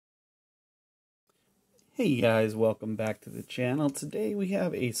Hey guys, welcome back to the channel. Today we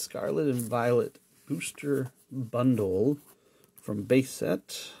have a Scarlet and Violet booster bundle from Base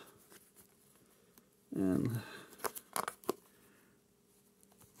Set. And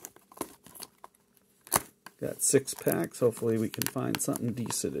got 6 packs. Hopefully we can find something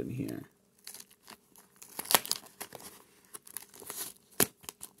decent in here.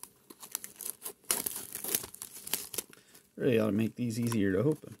 Really ought to make these easier to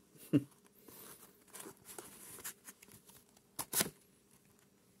open.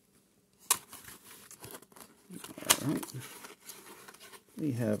 Alright,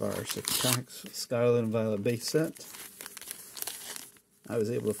 we have our 6 packs, Scarlet and Violet base set. I was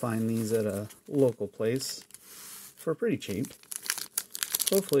able to find these at a local place for pretty cheap.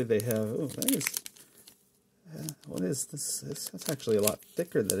 Hopefully they have, oh, that is, what is this? That's actually a lot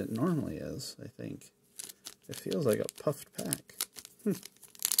thicker than it normally is, I think. It feels like a puffed pack.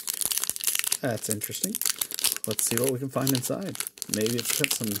 That's interesting. Let's see what we can find inside. Maybe it's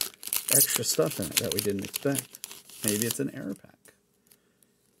got some extra stuff in it that we didn't expect. Maybe it's an error pack.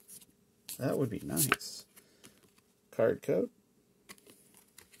 That would be nice. Card code.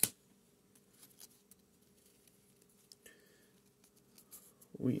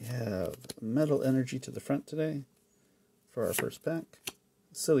 We have Metal Energy to the front today for our first pack.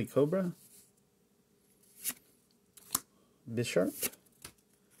 Silly Cobra. Bisharp.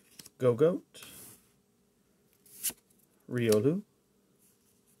 Go-Goat. Riolu.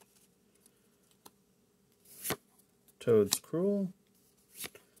 Toad's Cruel.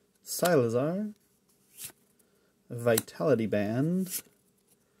 Silazar. Vitality Band.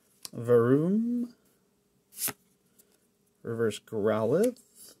 Varoom. Reverse Growlithe.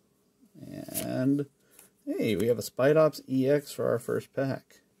 And, hey, we have a Spidops EX for our first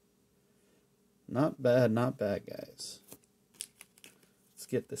pack. Not bad, guys. Let's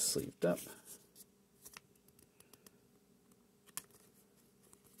get this sleeved up.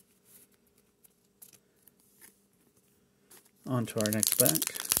 On to our next pack.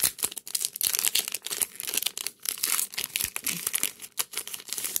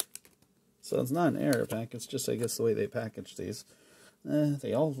 So it's not an error pack, it's just, I guess, the way they package these.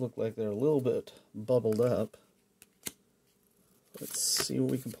 They all look like they're a little bit bubbled up. Let's see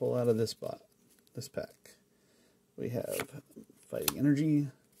what we can pull out of this pack. We have Fighting Energy,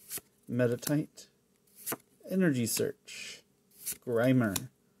 Metatite, Energy Search, Grimer,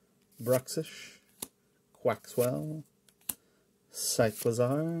 Bruxish, Quaxwell,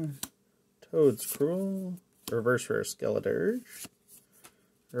 Cyclizar, Toad's Cruel, Reverse Rare Skeledirge,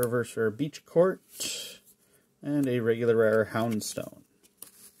 Reverse Rare Beach Court, and a regular rare Houndstone.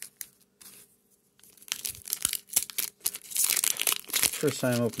 First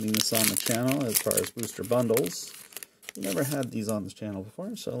time opening this on the channel as far as booster bundles. We never had these on this channel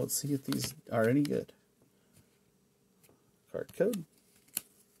before, so let's see if these are any good. Card code.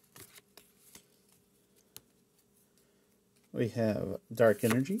 We have Dark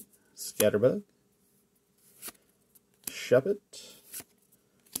Energy, Scatterbug, Shuppet,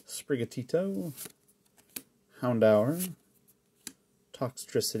 Sprigatito, Houndour,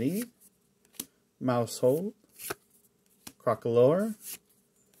 Toxtricity, Mousehold, Crocolore,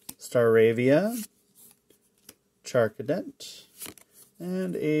 Staravia, Charcadet,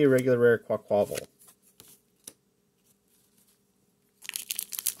 and a regular rare Quaquaval.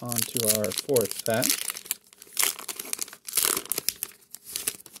 On to our fourth pack.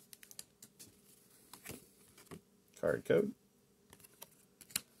 Card code.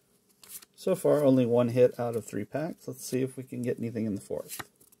 So far, only 1 hit out of 3 packs. Let's see if we can get anything in the fourth.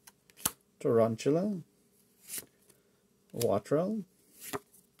 Tarantula, Watrel,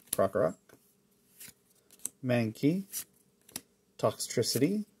 Crocorock, Mankey,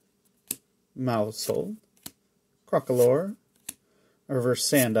 Toxtricity, Mousehold, Crocolore, Reverse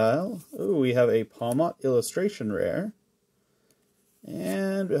Sandile. Ooh, we have a Palmot Illustration Rare.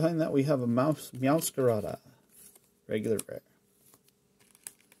 And behind that we have a Meowscarada, regular rare.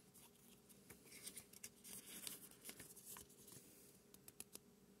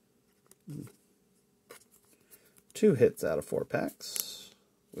 Two hits out of 4 packs.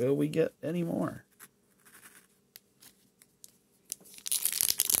 Will we get any more?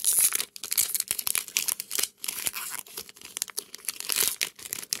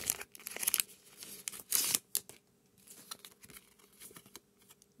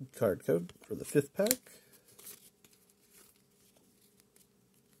 Card code for the 5th pack.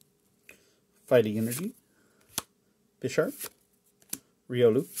 Fighting Energy, Bisharp,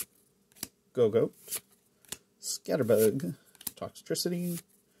 Riolu, Go-Goat, Scatterbug, Toxtricity,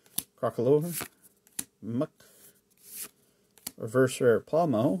 Crocolore, Muck, Reverse Rare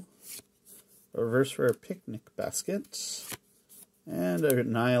Palmo, a reverse rare picnic basket, and an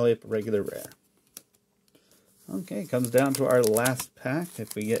Annihilate regular rare. Okay, comes down to our last pack.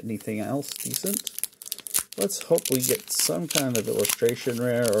 If we get anything else decent, let's hope we get some kind of illustration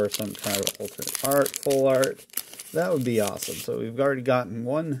rare or some kind of alternate art, full art. That would be awesome. So we've already gotten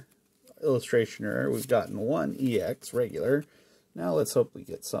one illustration rare, we've gotten one EX regular. Now let's hope we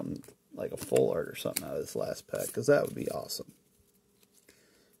get something like a full art or something out of this last pack, because that would be awesome.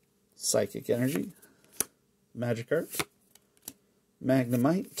 Psychic Energy, Magikarp,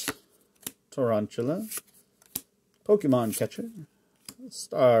 Magnemite, Tarantula, Pokemon Catcher,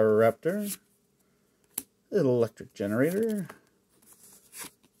 Staraptor, Electric Generator,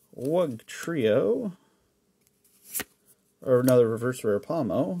 Wug Trio, or another reverse rare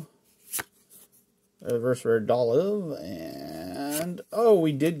Palmo, a reverse rare Dolliv, and oh,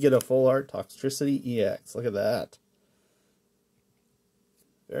 we did get a full art Toxtricity EX. Look at that.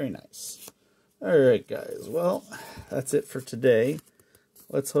 Very nice. Alright guys, well, that's it for today.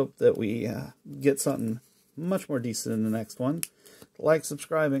 Let's hope that we get something much more decent in the next one. Like,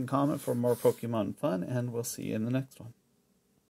 subscribe, and comment for more Pokemon fun, and we'll see you in the next one.